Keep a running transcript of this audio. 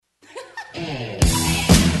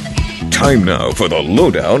Time now for the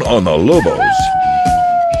lowdown on the Lobos.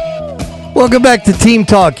 Welcome back to Team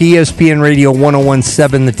Talk, ESPN Radio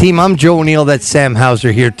 101.7 The Team. I'm Joe O'Neill. That's Sam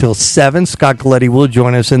Hauser here till 7. Scott Coletti will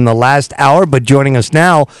join us in the last hour, but joining us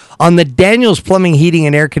now on the Daniels Plumbing, Heating,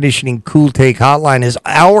 and Air Conditioning Cool Take Hotline is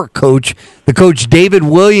our coach, the coach David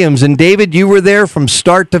Williams. And David, you were there from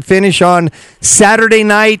start to finish on Saturday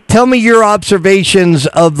night. Tell me your observations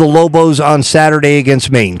of the Lobos on Saturday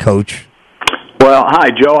against Maine, Coach. Well, hi,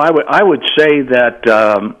 Joe. I would say that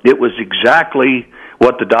it was exactly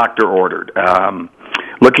what the doctor ordered.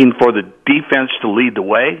 Looking for the defense to lead the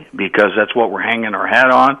way because that's what we're hanging our hat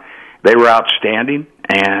on. They were outstanding,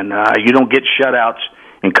 and you don't get shutouts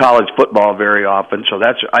in college football very often, so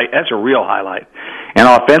that's a real highlight. And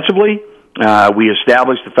offensively, we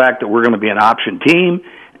established the fact that we're going to be an option team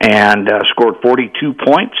and scored 42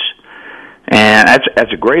 points. And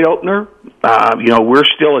that's a great opener. We're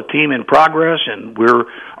still a team in progress, and we're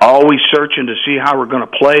always searching to see how we're going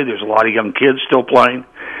to play. There's a lot of young kids still playing.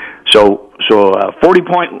 So a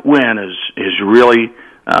 40-point win is really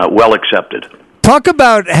well accepted. Talk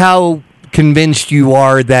about how convinced you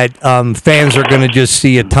are that fans are going to just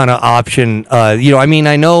see a ton of option.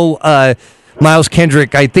 I know Miles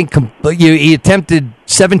Kendrick, I think he attempted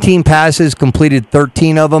 17 passes, completed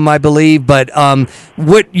 13 of them, I believe. But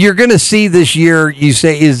what you're going to see this year, you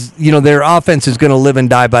say, is their offense is going to live and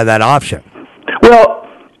die by that option. Well,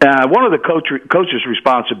 one of the coach's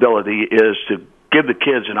responsibility is to give the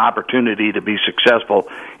kids an opportunity to be successful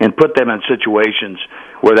and put them in situations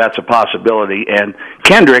where that's a possibility. And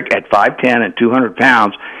Kendrick, at 5'10" and 200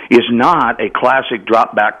 pounds, is not a classic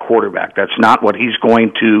drop-back quarterback. That's not what he's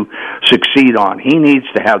going to succeed on. He needs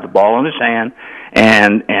to have the ball in his hand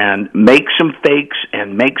and make some fakes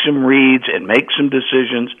and make some reads and make some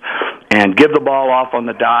decisions and give the ball off on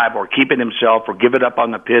the dive or keep it himself or give it up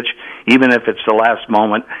on the pitch, even if it's the last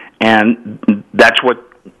moment. And that's what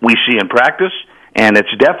we see in practice. And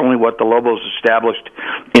it's definitely what the Lobos established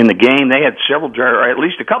in the game. They had several drives, or at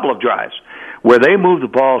least a couple of drives, where they moved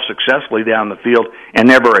the ball successfully down the field and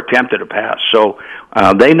never attempted a pass. So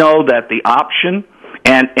they know that the option,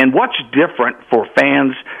 and what's different for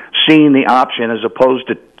fans seeing the option as opposed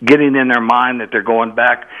to getting in their mind that they're going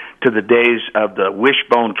back to the days of the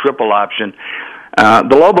wishbone triple option,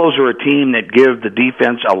 the Lobos are a team that give the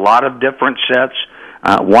defense a lot of different sets.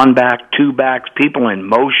 One back, two backs, people in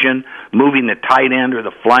motion, moving the tight end or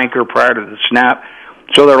the flanker prior to the snap.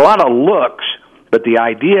 So there are a lot of looks, but the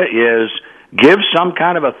idea is give some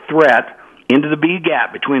kind of a threat into the B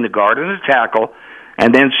gap between the guard and the tackle,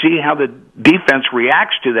 and then see how the defense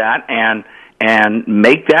reacts to that and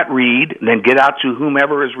make that read, and then get out to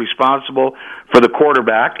whomever is responsible for the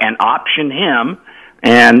quarterback and option him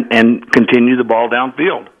and continue the ball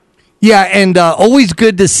downfield. Yeah, and always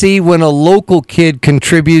good to see when a local kid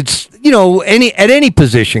contributes, at any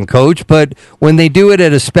position, Coach, but when they do it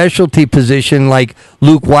at a specialty position like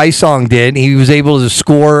Luke Weissong did, he was able to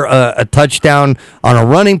score a touchdown on a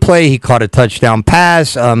running play. He caught a touchdown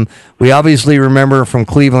pass. We obviously remember from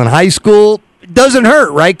Cleveland High School. It doesn't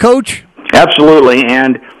hurt, right, Coach? Absolutely,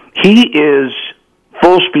 and he is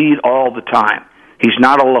full speed all the time. He's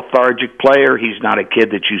not a lethargic player. He's not a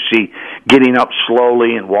kid that you see getting up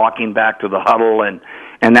slowly and walking back to the huddle and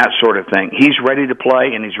that sort of thing. He's ready to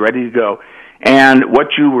play, and he's ready to go. And what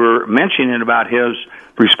you were mentioning about his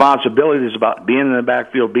responsibilities about being in the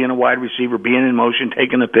backfield, being a wide receiver, being in motion,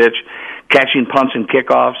 taking the pitch, catching punts and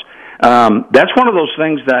kickoffs, that's one of those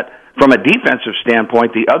things that, from a defensive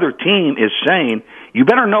standpoint, the other team is saying, you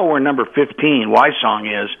better know where number 15,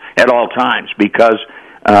 Weissong, is at all times, because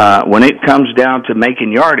when it comes down to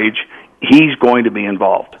making yardage, he's going to be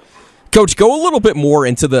involved. Coach, go a little bit more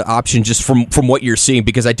into the option just from what you're seeing,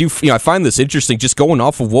 because I find this interesting just going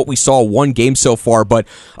off of what we saw one game so far, but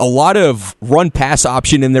a lot of run-pass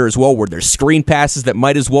option in there as well, where there's screen passes that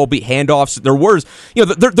might as well be handoffs.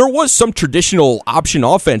 There was some traditional option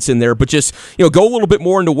offense in there, but just go a little bit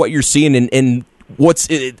more into what you're seeing and what's.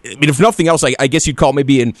 If nothing else, I guess you'd call it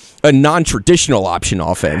maybe a non-traditional option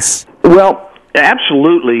offense. Well,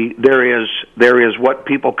 absolutely, there is what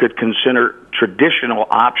people could consider traditional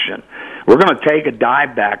option. We're going to take a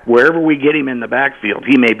dive back wherever we get him in the backfield.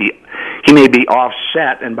 He may be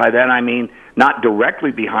offset, and by that I mean not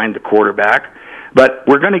directly behind the quarterback, but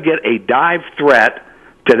we're going to get a dive threat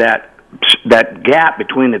to that gap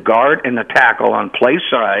between the guard and the tackle on play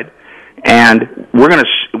side, and we're going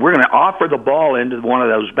to offer the ball into one of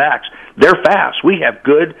those backs. They're fast. We have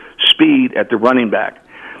good speed at the running back.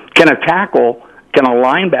 Can a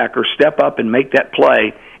linebacker step up and make that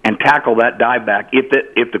play and tackle that dive back?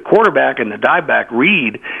 If the quarterback and the dive back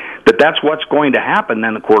read that that's what's going to happen,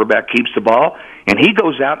 then the quarterback keeps the ball, and he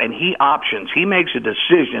goes out and he options. He makes a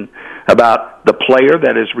decision about the player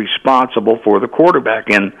that is responsible for the quarterback,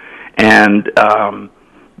 and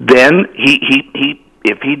then he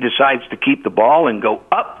if he decides to keep the ball and go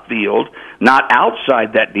upfield, not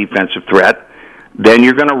outside that defensive threat, then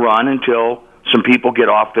you're going to run until some people get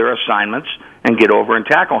off their assignments and get over and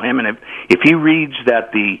tackle him. And if he reads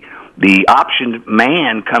that the optioned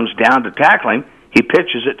man comes down to tackle him, he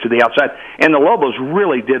pitches it to the outside. And the Lobos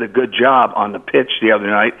really did a good job on the pitch the other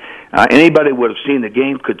night. Anybody who would have seen the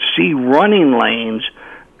game could see running lanes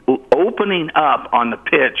opening up on the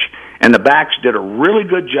pitch, and the backs did a really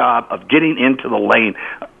good job of getting into the lane.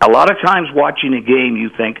 A lot of times watching a game, you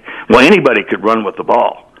think, well, anybody could run with the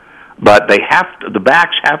ball. But the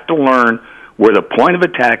backs have to learn where the point of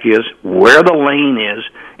attack is, where the lane is,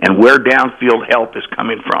 and where downfield help is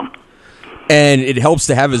coming from. And it helps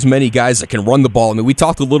to have as many guys that can run the ball. I mean, we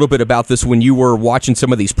talked a little bit about this when you were watching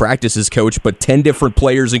some of these practices, Coach, but 10 different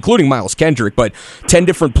players, including Miles Kendrick, but 10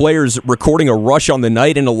 different players recording a rush on the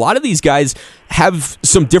night. And a lot of these guys have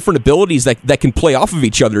some different abilities that can play off of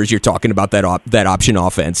each other as you're talking about that option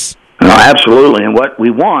offense. No, absolutely. And what we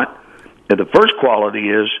want, the first quality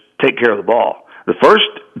is take care of the ball. The first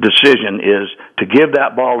decision is to give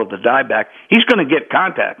that ball to the dieback. He's going to get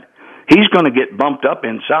contact. He's going to get bumped up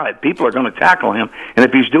inside. People are going to tackle him. And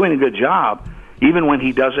if he's doing a good job, even when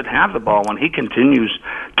he doesn't have the ball, when he continues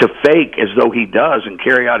to fake as though he does and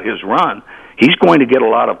carry out his run, he's going to get a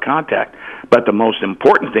lot of contact. But the most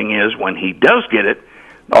important thing is when he does get it,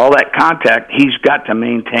 all that contact, he's got to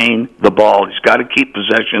maintain the ball. He's got to keep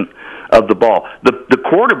possession of the ball. The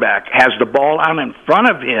quarterback has the ball out in front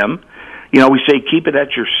of him. You know, we say keep it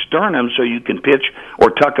at your sternum so you can pitch or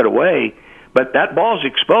tuck it away. But that ball's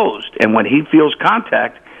exposed, and when he feels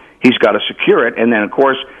contact, he's got to secure it. And then, of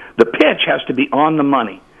course, the pitch has to be on the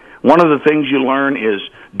money. One of the things you learn is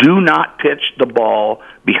do not pitch the ball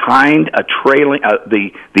behind a trailing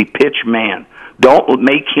the pitch man. Don't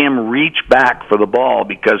make him reach back for the ball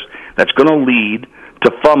because that's going to lead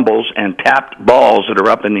to fumbles and tapped balls that are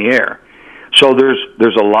up in the air. So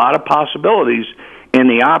there's a lot of possibilities in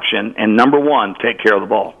the option, and number one, take care of the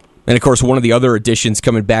ball. And, of course, one of the other additions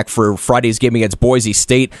coming back for Friday's game against Boise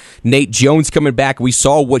State, Nate Jones coming back. We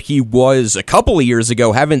saw what he was a couple of years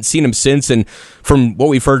ago. Haven't seen him since. And from what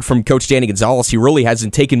we've heard from Coach Danny Gonzalez, he really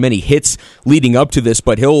hasn't taken many hits leading up to this.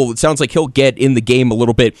 But it sounds like he'll get in the game a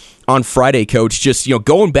little bit on Friday, Coach. Just,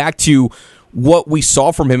 going back to what we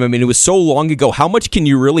saw from him. I mean, it was so long ago. How much can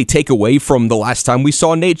you really take away from the last time we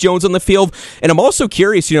saw Nate Jones on the field? And I'm also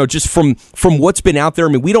curious, just from what's been out there.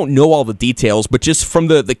 I mean, we don't know all the details, but just from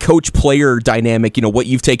the coach-player dynamic, what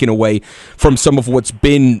you've taken away from some of what's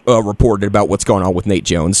been reported about what's going on with Nate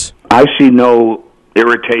Jones. I see no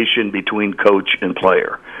irritation between coach and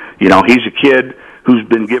player. He's a kid who's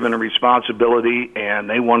been given a responsibility, and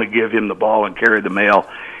they want to give him the ball and carry the mail.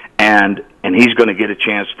 And he's going to get a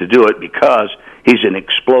chance to do it because he's an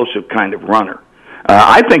explosive kind of runner.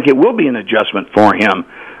 I think it will be an adjustment for him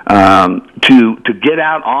to get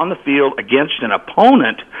out on the field against an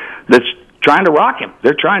opponent that's trying to rock him.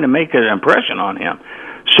 They're trying to make an impression on him.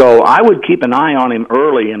 So I would keep an eye on him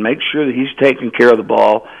early and make sure that he's taking care of the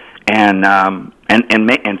ball and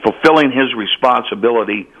fulfilling his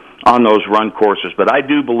responsibility on those run courses. But I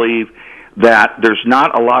do believe that there's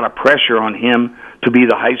not a lot of pressure on him to be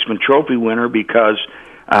the Heisman Trophy winner because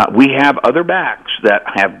we have other backs that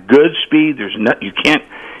have good speed. You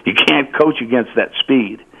can't coach against that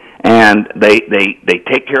speed, and they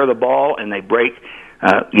take care of the ball and they break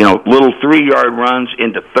little 3-yard runs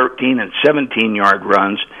into 13 and 17-yard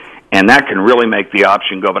runs, and that can really make the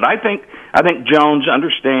option go. But I think Jones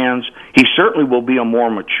understands. He certainly will be a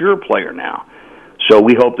more mature player now, so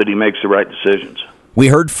we hope that he makes the right decisions. We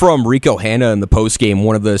heard from Rico Hanna in the postgame,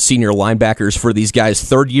 one of the senior linebackers for these guys,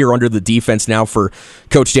 third year under the defense now for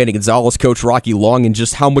Coach Danny Gonzalez, Coach Rocky Long, and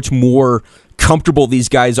just how much more comfortable these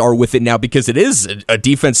guys are with it now because it is a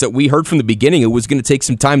defense that we heard from the beginning. It was going to take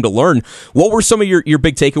some time to learn. What were some of your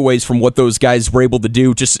big takeaways from what those guys were able to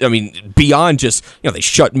do? Beyond just, they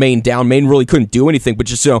shut Maine down. Maine really couldn't do anything, but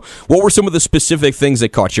just, what were some of the specific things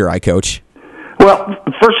that caught your eye, Coach? Well,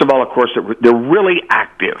 first of all, of course, they're really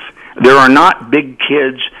active. There are not big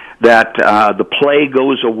kids that the play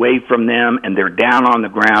goes away from them and they're down on the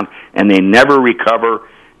ground and they never recover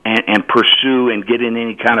and pursue and get in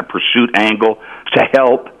any kind of pursuit angle to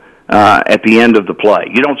help at the end of the play.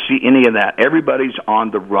 You don't see any of that. Everybody's on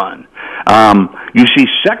the run. You see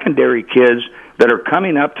secondary kids that are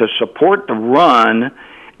coming up to support the run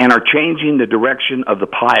and are changing the direction of the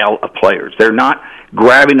pile of players. They're not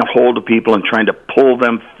grabbing a hold of people and trying to pull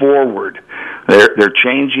them forward. They're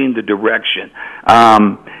changing the direction.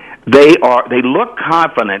 They look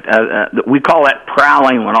confident. We call that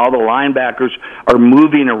prowling, when all the linebackers are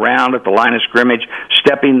moving around at the line of scrimmage,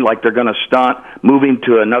 stepping like they're going to stunt, moving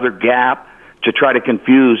to another gap to try to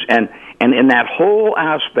confuse. And in that whole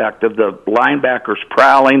aspect of the linebackers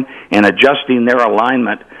prowling and adjusting their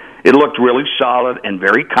alignment, it looked really solid and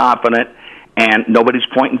very confident, and nobody's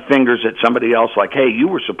pointing fingers at somebody else like, hey, you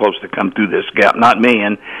were supposed to come through this gap, not me.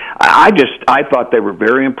 And I thought they were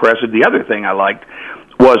very impressive. The other thing I liked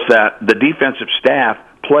was that the defensive staff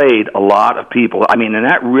played a lot of people. I mean, and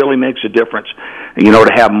that really makes a difference,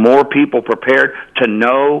 to have more people prepared, to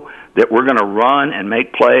know that we're going to run and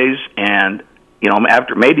make plays, and,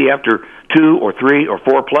 after 2 or 3 or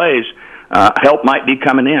 4 plays, help might be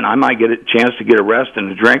coming in. I might get a chance to get a rest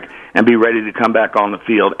and a drink and be ready to come back on the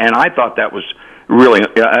field. And I thought that was really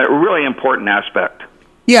a really important aspect.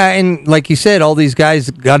 Yeah, and like you said, all these guys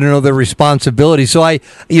got to know their responsibility. So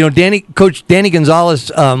Coach Danny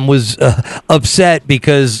Gonzalez was upset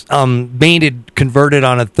because Maine had converted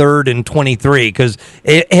on a 3rd and 23. Because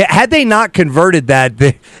had they not converted that,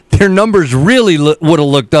 their numbers really would have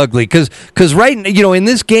looked ugly. Because right, in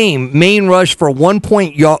this game, Maine rushed for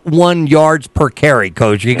 1.1 yards per carry.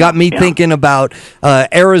 Coach, you got me thinking about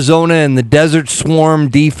Arizona and the Desert Swarm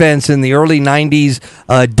defense in the early '90s.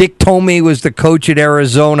 Dick Tomey was the coach at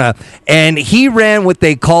Arizona, and he ran what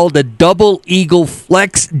they called a double eagle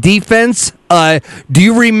flex defense. Do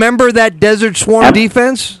you remember that Desert Swarm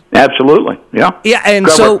defense? Absolutely, yeah. Yeah, and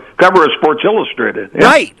cover of Sports Illustrated.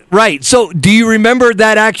 Yeah. Right. So, do you remember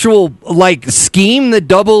that actual scheme, the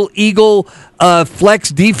double eagle flex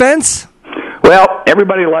defense? Well,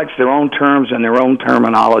 everybody likes their own terms and their own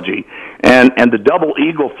terminology, and the double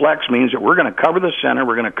eagle flex means that we're going to cover the center,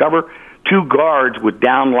 we're going to cover 2 guards with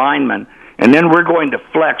down linemen, and then we're going to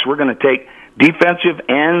flex. We're going to take defensive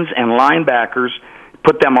ends and linebackers,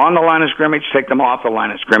 put them on the line of scrimmage, take them off the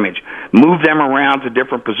line of scrimmage, move them around to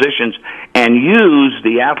different positions, and use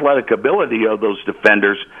the athletic ability of those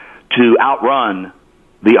defenders to outrun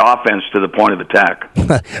the offense to the point of attack.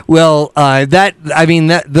 Well,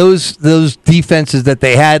 those defenses that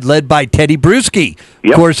they had, led by Teddy Bruschi,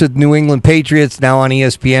 of course, with New England Patriots, now on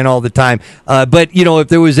ESPN all the time. But if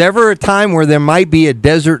there was ever a time where there might be a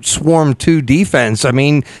Desert Swarm 2 defense,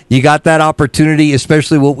 you got that opportunity,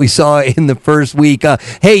 especially what we saw in the first week.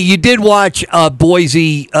 Hey, you did watch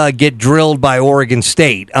Boise get drilled by Oregon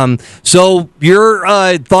State. So your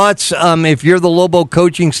thoughts, if you're the Lobo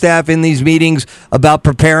coaching staff in these meetings, about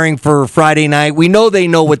preparing for Friday night? We know they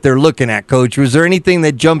know what they're looking at, Coach. Was there anything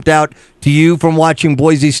that jumped out to you from watching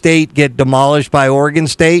Boise State get demolished by Oregon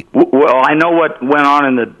State? Well, I know what went on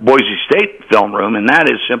in the Boise State film room, and that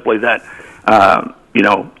is simply that,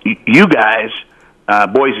 you guys,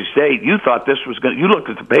 Boise State, you thought this was going to, you looked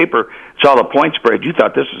at the paper, saw the point spread, you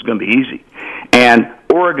thought this was going to be easy. And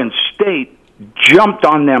Oregon State jumped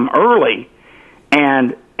on them early,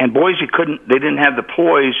 and Boise they didn't have the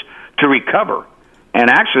poise to recover. And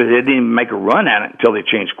actually, they didn't even make a run at it until they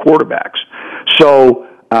changed quarterbacks. So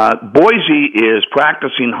Boise is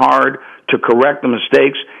practicing hard to correct the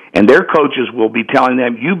mistakes, and their coaches will be telling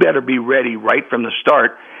them, you better be ready right from the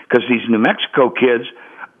start, because these New Mexico kids,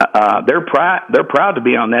 they're proud to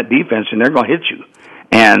be on that defense, and they're going to hit you.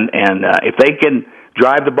 And if they can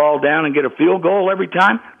drive the ball down and get a field goal every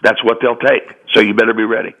time, that's what they'll take. So you better be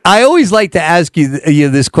ready. I always like to ask you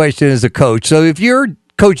this question as a coach. So if you're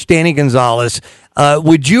Coach Danny Gonzalez,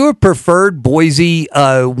 would you have preferred Boise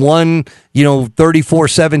won,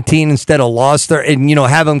 34-17 instead of lost there, and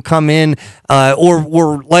have them come in,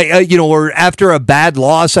 or after a bad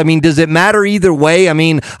loss? Does it matter either way?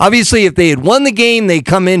 Obviously, if they had won the game, they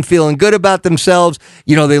come in feeling good about themselves.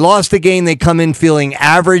 They lost the game, they come in feeling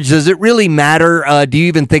average. Does it really matter? Do you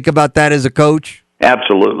even think about that as a coach?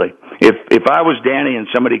 Absolutely. If I was Danny and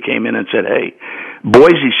somebody came in and said, hey,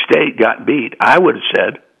 Boise State got beat, I would have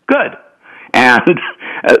said, good. And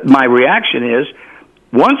my reaction is,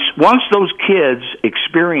 once those kids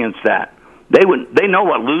experience that, they know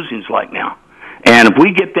what losing's like now. And if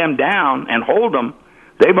we get them down and hold them,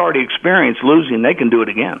 they've already experienced losing. They can do it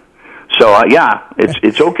again. So,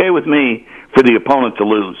 it's okay with me for the opponent to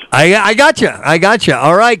lose. I gotcha.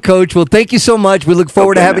 All right, Coach. Well, thank you so much. We look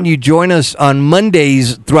forward to having you join us on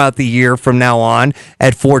Mondays throughout the year from now on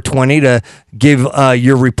at 4:20 to give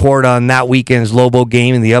your report on that weekend's Lobo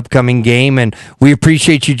game and the upcoming game. And we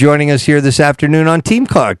appreciate you joining us here this afternoon on Team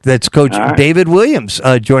Talk. That's Coach David Williams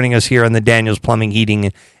joining us here on the Daniels Plumbing,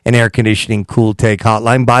 Heating, and Air Conditioning Cool Take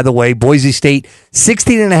Hotline. By the way, Boise State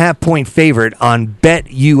 16.5-point favorite on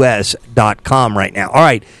BetUS.com right now. All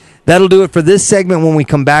right. That'll do it for this segment. When we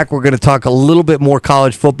come back, we're going to talk a little bit more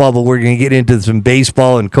college football, but we're going to get into some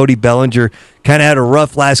baseball. And Cody Bellinger kind of had a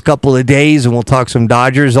rough last couple of days, and we'll talk some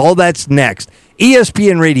Dodgers. All that's next.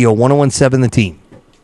 ESPN Radio 101.7 The Team.